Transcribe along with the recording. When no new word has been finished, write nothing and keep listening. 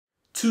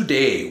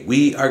Today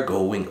we are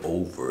going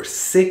over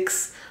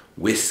 6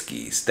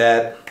 whiskeys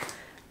that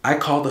I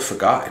call the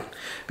forgotten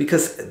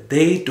because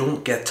they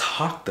don't get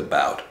talked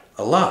about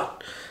a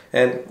lot,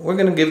 and we're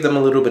gonna give them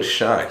a little bit of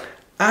shine.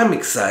 I'm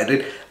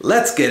excited.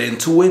 Let's get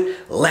into it.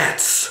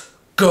 Let's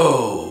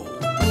go.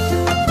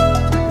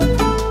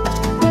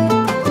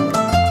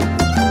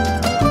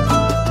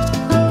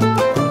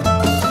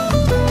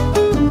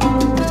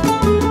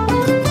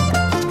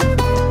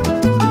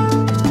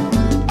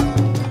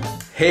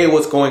 Hey,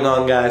 what's going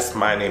on, guys?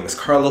 My name is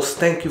Carlos.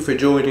 Thank you for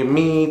joining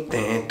me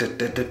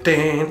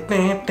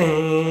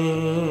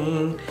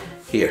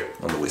here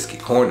on the Whiskey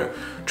Corner.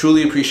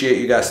 Truly appreciate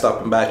you guys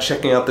stopping by,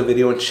 checking out the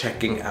video, and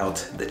checking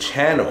out the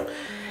channel.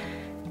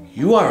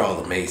 You are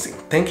all amazing.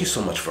 Thank you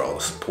so much for all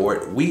the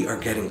support. We are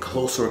getting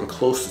closer and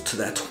closer to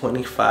that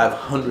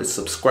 2,500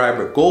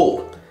 subscriber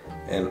goal.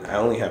 And I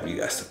only have you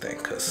guys to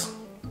thank because,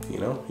 you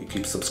know, you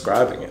keep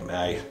subscribing and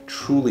I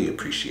truly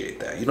appreciate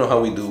that. You know how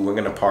we do, we're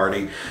gonna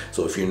party.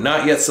 So if you're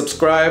not yet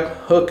subscribed,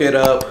 hook it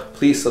up.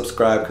 Please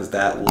subscribe because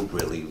that will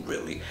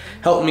really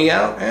help me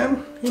out,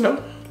 and you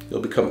know, you'll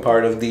become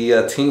part of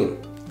the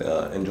team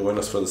and join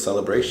us for the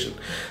celebration.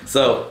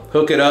 So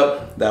hook it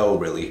up, that will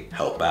really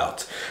help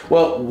out.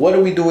 Well, what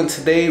are we doing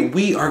today?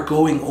 We are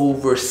going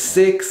over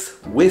 6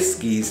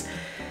 whiskeys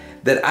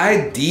that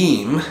I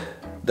deem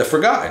the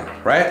forgotten,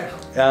 right?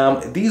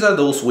 These are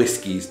those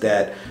whiskeys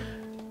that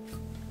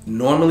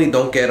normally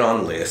don't get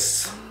on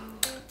lists.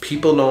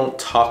 People don't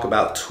talk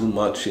about too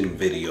much in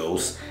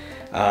videos.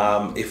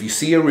 If you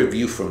see a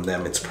review from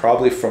them, it's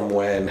probably from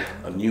when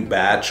a new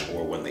batch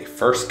or when they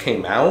first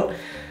came out.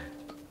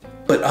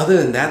 But other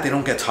than that, they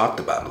don't get talked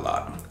about a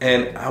lot.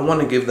 And I want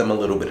to give them a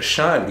little bit of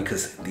shine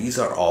because these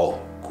are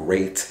all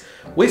great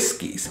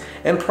whiskeys,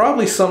 and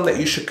probably some that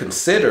you should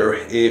consider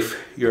if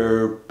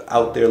you're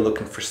out there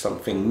looking for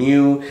something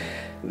new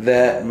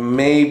that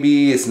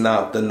maybe is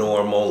not the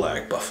normal,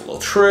 like Buffalo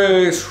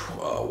Trace,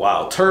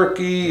 Wild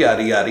Turkey,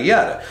 yada yada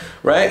yada,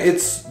 right?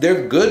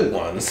 They're good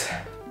ones,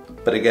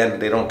 but again,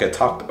 they don't get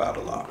talked about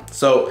a lot.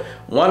 So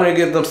wanted to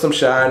give them some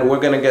shine. We're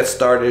gonna get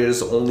started.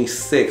 There's only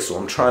 6, so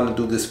I'm trying to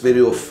do this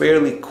video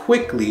fairly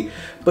quickly.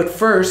 But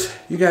first,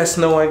 you guys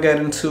know I got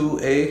into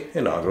a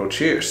inaugural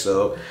cheers.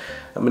 So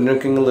I've been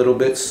drinking a little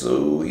bit,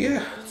 so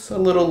yeah, it's a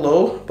little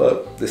low,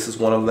 but this is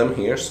one of them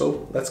here,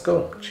 so let's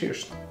go.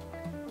 Cheers.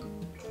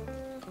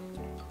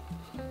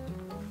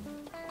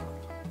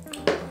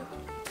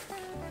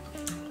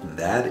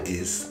 That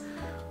is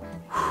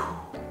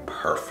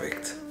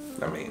perfect.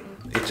 I mean,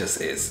 it just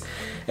is.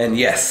 And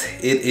yes,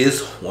 it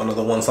is one of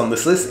the ones on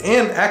this list.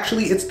 And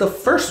actually, it's the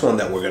first one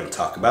that we're going to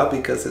talk about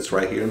because it's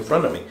right here in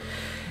front of me.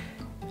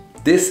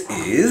 This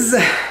is...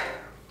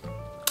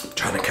 I'm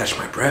trying to catch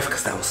my breath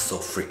because that was so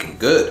freaking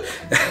good.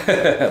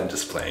 I'm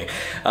just playing.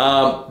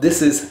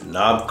 This is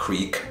Knob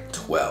Creek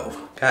 12.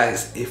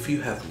 Guys, if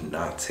you have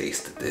not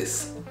tasted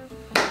this,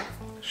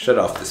 shut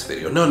off this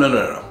video.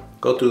 No.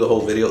 Go through the whole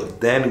video,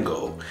 then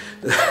go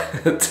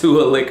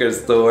to a liquor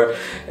store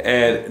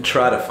and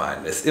try to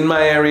find this. In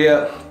my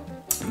area,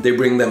 they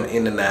bring them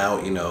in and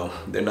out, you know,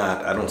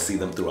 I don't see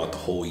them throughout the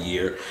whole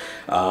year,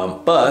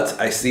 but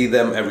I see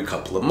them every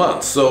couple of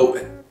months. So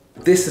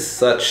this is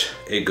such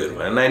a good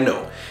one. And I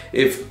know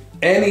if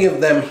any of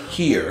them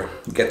here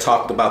get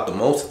talked about the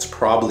most, it's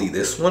probably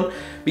this one,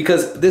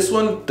 because this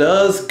one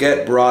does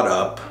get brought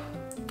up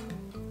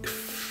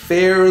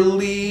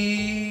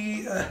fairly,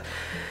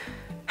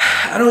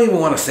 I don't even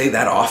want to say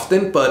that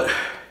often, but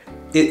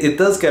it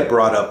does get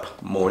brought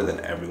up more than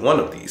every one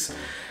of these.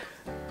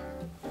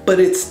 But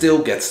it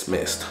still gets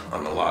missed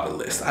on a lot of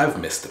lists. I've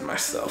missed it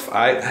myself.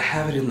 I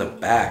have it in the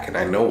back, and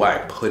I know why I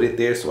put it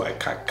there, so I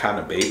kind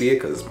of baby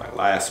it because it's my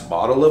last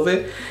bottle of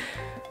it.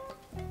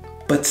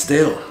 But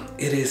still,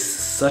 it is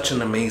such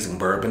an amazing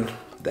bourbon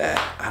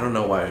that I don't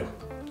know why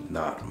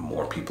not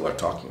more people are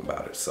talking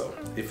about it. So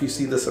if you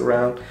see this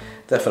around,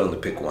 definitely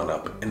pick one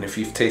up. And if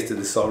you've tasted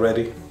this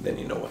already, then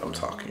you know what I'm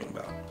talking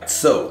about.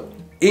 So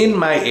in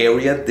my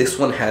area, this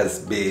one has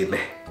been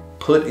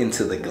put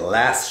into the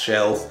glass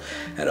shelf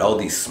at all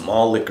these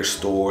small liquor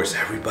stores.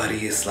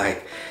 Everybody is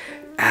like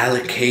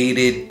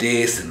allocated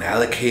this and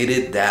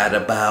allocated that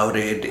about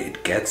it.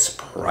 It gets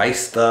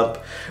priced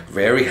up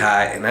very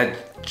high, and I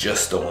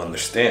just don't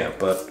understand.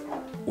 But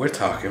we're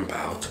talking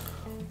about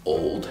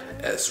Old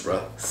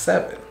Ezra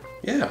 7.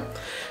 Yeah,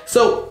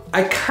 so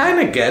I kind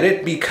of get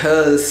it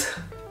because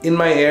in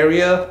my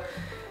area,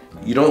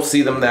 you don't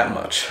see them that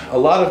much. A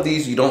lot of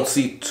these you don't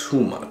see too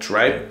much,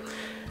 right?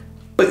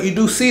 But you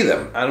do see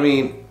them. I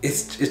mean,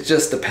 it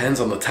just depends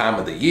on the time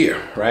of the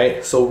year,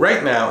 right? So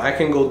right now, I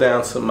can go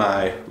down to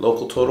my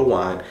local Total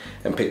Wine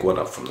and pick one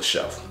up from the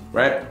shelf,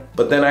 right?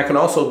 But then I can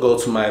also go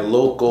to my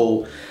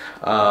local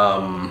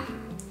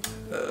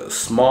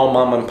small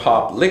mom and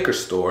pop liquor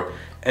store,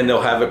 and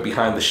they'll have it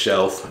behind the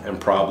shelf and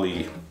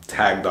probably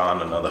tagged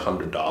on another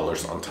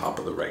 $100 on top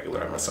of the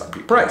regular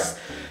MSRP price,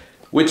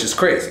 which is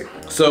crazy.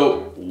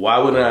 So why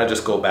wouldn't I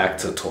just go back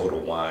to Total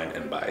Wine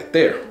and buy it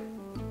there?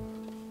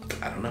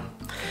 I don't know.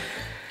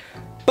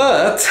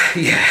 But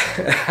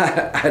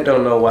yeah, I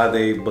don't know why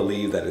they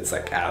believe that it's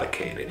like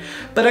allocated,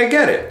 but I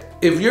get it.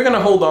 If you're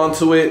gonna hold on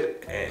to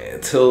it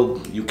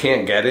until you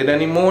can't get it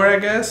anymore, I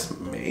guess,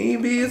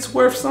 maybe it's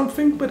worth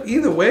something. But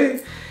either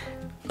way,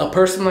 a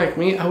person like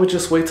me, I would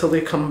just wait till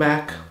they come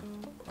back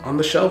on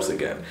the shelves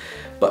again.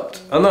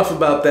 But enough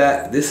about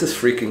that. This is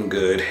freaking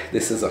good.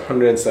 This is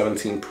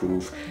 117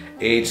 proof,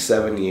 aged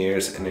 7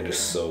 years, and it is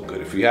so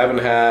good. If you haven't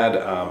had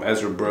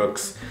Ezra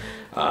Brooks,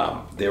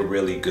 they're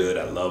really good.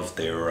 I love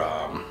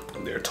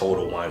their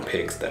total wine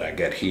picks that I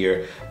get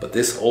here. But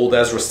this old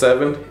Ezra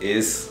 7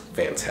 is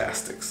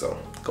fantastic, so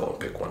go and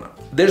pick one up.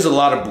 There's a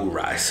lot of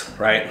Boo-Ryes,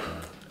 right?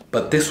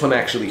 But this one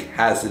actually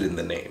has it in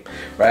the name,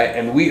 right?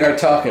 And we are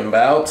talking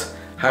about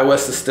High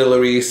West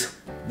Distillery's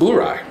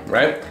Boo-Rye,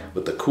 right?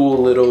 With the cool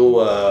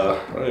little,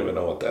 I don't even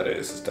know what that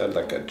is. Is that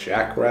like a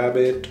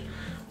jackrabbit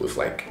with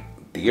like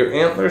deer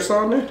antlers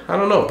on it? I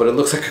don't know, but it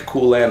looks like a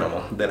cool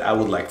animal that I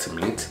would like to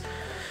meet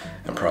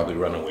and probably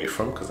run away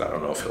from, because I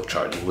don't know if he'll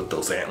charge you with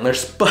those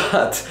antlers.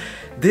 But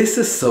this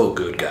is so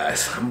good,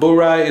 guys.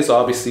 Boo-Rye is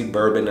obviously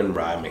bourbon and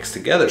rye mixed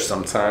together.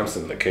 Sometimes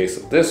in the case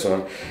of this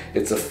one,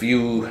 it's a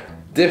few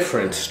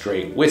different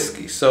straight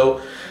whiskey.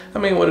 So, I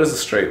mean, what is a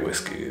straight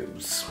whiskey?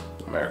 It's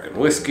American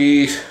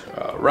whiskey,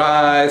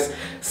 rye,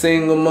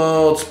 single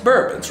malts,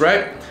 bourbons,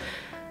 right?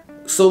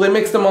 So they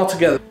mix them all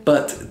together.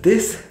 But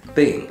this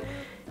thing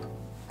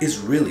is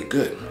really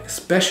good,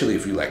 especially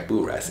if you like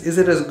Boo-Rye. Is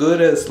it as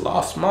good as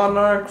Lost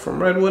Monarch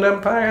from Redwood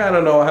Empire? I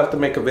don't know, I'll have to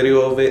make a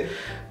video of it.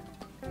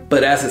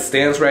 But as it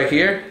stands right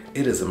here,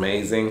 it is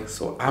amazing.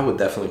 So I would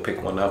definitely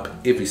pick one up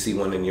if you see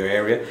one in your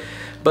area.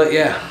 But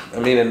yeah,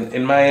 I mean,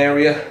 in my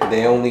area,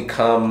 they only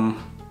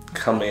come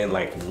in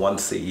like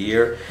once a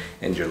year,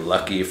 and you're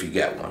lucky if you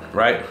get one,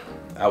 right?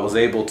 I was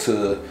able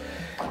to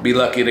be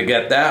lucky to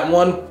get that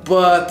one,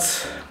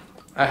 but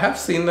I have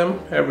seen them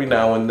every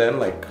now and then,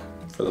 like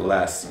for the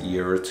last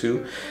year or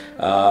two.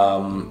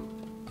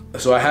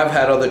 So I have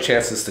had other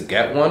chances to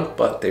get one,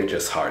 but they're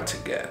just hard to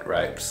get,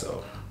 right?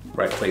 So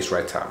right place,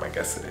 right time, I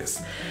guess it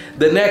is.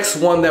 The next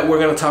one that we're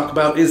gonna talk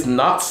about is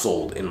not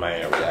sold in my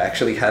area. I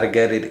actually had to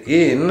get it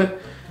in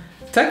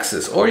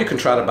Texas, or you can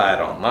try to buy it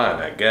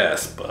online, I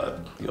guess, but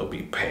you'll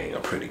be paying a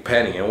pretty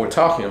penny. And we're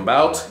talking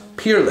about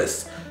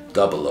Peerless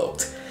Double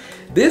Oaked.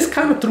 This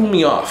kind of threw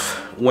me off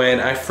when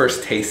I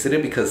first tasted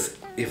it, because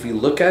if you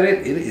look at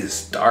it, it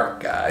is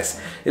dark,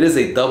 guys. It is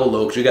a double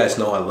oaked. You guys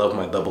know I love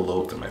my double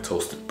oaked and my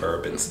toasted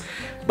bourbons,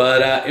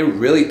 but it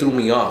really threw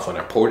me off when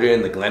I poured it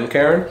in the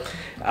Glencairn,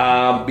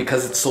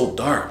 because it's so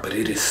dark, but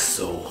it is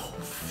so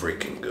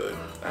freaking good.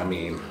 I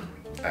mean,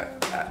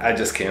 I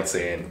just can't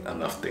say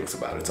enough things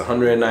about it. It's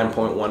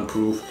 109.1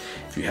 proof.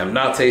 If you have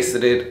not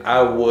tasted it,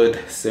 I would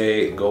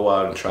say go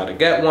out and try to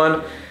get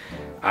one.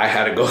 I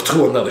had to go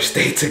to another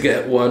state to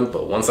get one,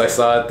 but once I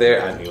saw it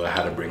there, I knew I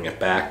had to bring it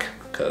back,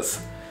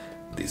 because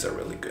these are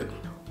really good.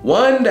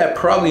 One that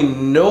probably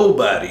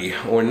nobody,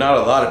 or not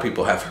a lot of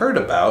people, have heard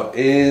about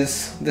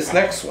is this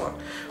next one,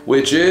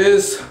 which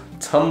is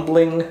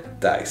Tumbling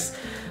Dice.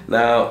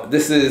 Now,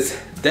 this is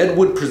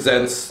Deadwood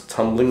Presents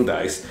Tumbling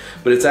Dice,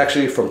 but it's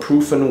actually from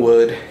Proof and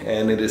Wood,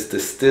 and it is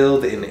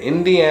distilled in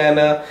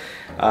Indiana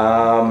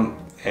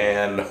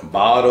and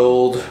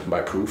bottled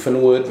by Proof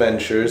and Wood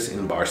Ventures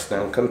in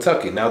Bardstown,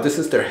 Kentucky. Now, this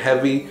is their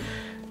heavy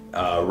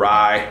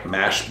rye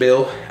mash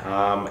bill,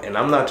 and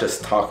I'm not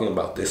just talking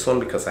about this one,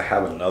 because I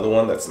have another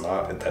one that's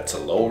a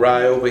low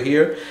rye over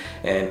here,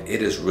 and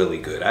it is really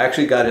good. I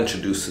actually got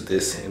introduced to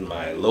this in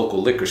my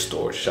local liquor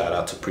store, shout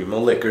out to Primo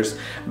Liquors,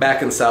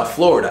 back in South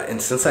Florida,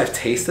 and since I've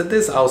tasted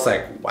this, I was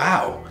like,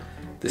 wow,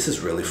 this is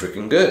really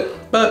freaking good.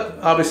 But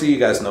obviously you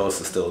guys know it's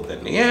distilled in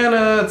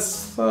Indiana,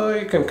 so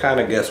you can kind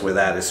of guess where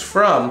that is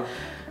from,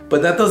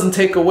 but that doesn't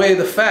take away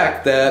the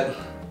fact that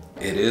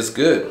it is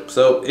good.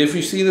 So if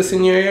you see this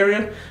in your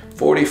area,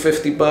 40,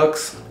 50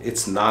 bucks,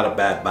 it's not a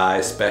bad buy,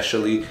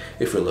 especially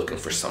if you're looking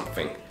for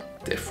something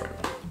different.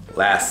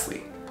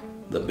 Lastly,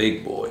 the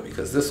big boy,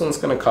 because this one's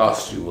gonna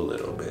cost you a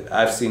little bit.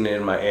 I've seen it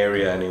in my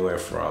area anywhere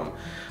from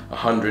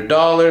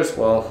 $100,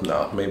 well,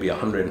 no, maybe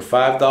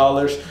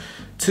 $105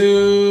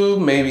 to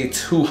maybe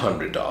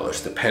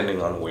 $200,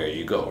 depending on where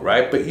you go,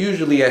 right? But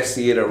usually I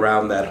see it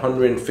around that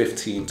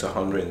 $115 to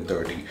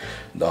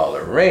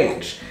 $130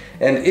 range.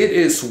 And it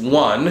is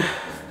one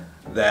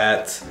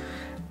that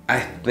I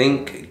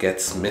think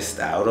gets missed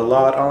out a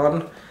lot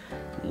on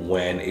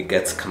when it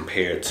gets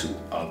compared to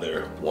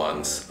other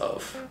ones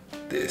of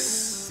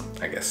this,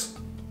 I guess,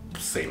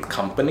 same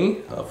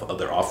company, of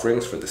other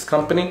offerings for this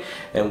company.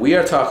 And we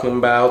are talking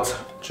about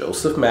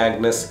Joseph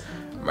Magnus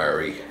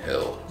Murray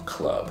Hill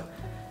Club.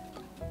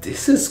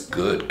 This is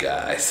good,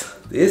 guys.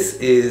 This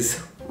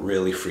is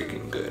really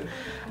freaking good.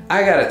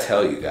 I gotta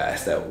tell you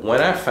guys that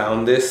when I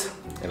found this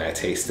and I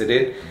tasted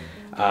it,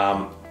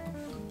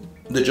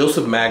 the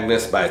Joseph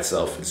Magnus by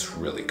itself is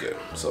really good.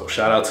 So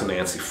shout out to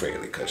Nancy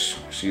Fraley, because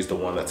she's the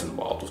one that's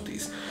involved with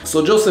these.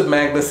 So Joseph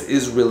Magnus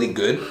is really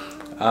good.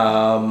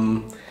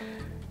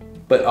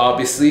 But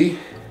obviously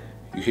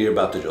you hear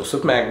about the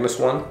Joseph Magnus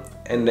one,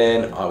 and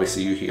then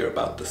obviously you hear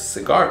about the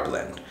cigar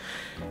blend.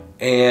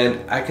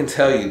 And I can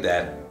tell you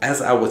that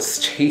as I was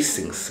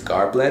chasing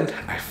cigar blend,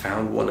 I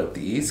found one of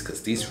these,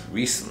 because these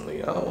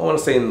recently, I want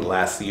to say in the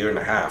last year and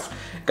a half,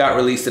 got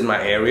released in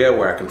my area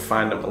where I can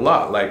find them a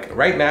lot. Like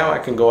right now I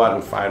can go out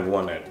and find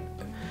one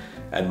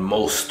at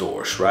most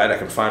stores, right? I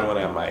can find one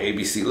at my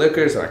ABC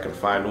Liquors, and I can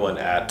find one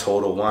at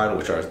Total Wine,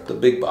 which are the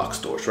big box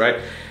stores, right?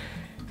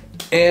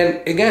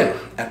 And again,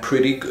 at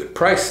pretty good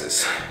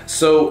prices.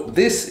 So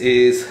this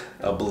is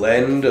a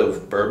blend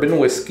of bourbon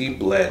whiskey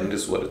blend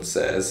is what it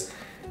says.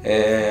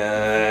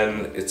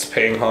 And it's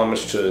paying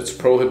homage to its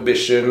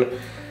Prohibition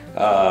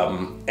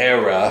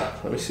era.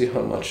 Let me see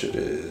how much it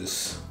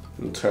is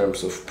in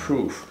terms of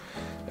proof.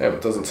 Damn,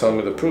 it doesn't tell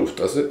me the proof,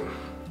 does it?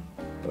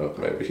 Oh,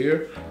 maybe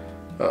here.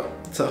 Oh,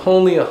 it's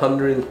only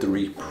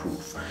 103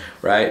 proof,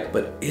 right?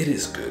 But it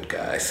is good,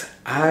 guys.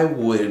 I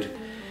would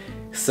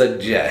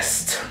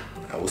suggest,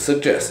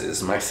 this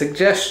is my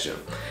suggestion,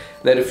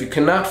 that if you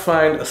cannot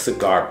find a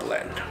cigar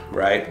blend,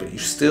 right, but you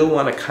still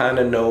want to kind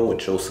of know what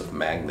Joseph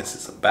Magnus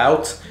is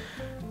about,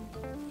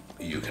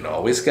 you can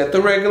always get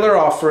the regular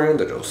offering,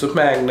 the Joseph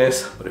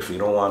Magnus. But if you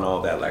don't want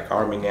all that like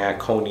Armagnac,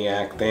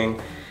 Cognac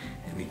thing,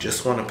 and you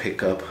just want to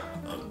pick up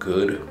a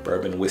good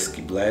bourbon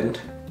whiskey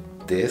blend,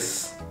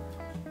 this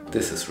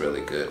is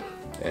really good.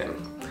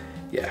 And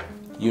yeah,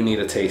 you need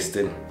to taste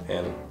it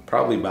and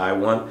probably buy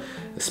one,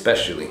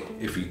 especially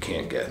if you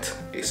can't get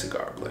a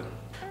cigar blend.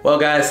 Well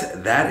guys,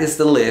 that is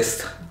the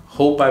list.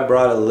 Hope I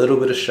brought a little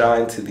bit of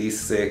shine to these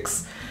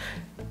 6.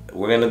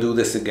 We're gonna do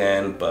this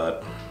again,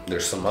 but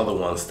there's some other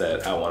ones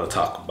that I want to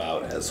talk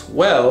about as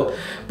well.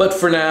 But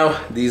for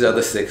now, these are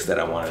the 6 that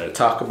I wanted to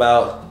talk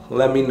about.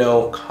 Let me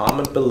know,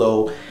 comment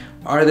below.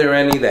 Are there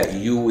any that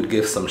you would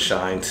give some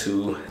shine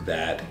to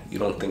that you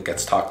don't think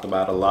gets talked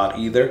about a lot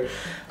either?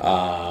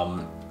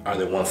 Are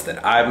there ones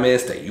that I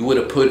missed that you would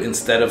have put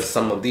instead of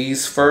some of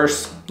these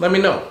first? Let me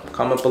know.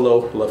 Comment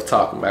below. Love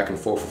talking back and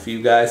forth with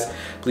you guys.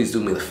 Please do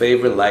me the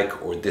favor,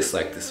 like or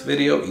dislike this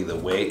video. Either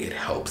way, it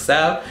helps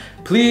out.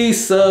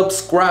 Please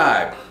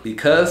subscribe,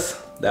 because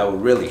that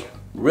would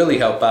really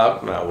help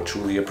out, and I would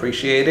truly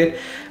appreciate it.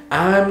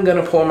 I'm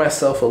gonna pour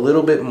myself a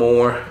little bit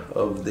more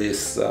of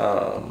this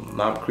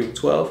Knob Creek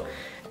 12,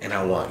 and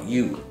I want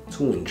you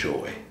to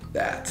enjoy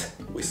that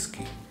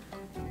whiskey.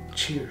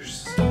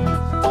 Cheers.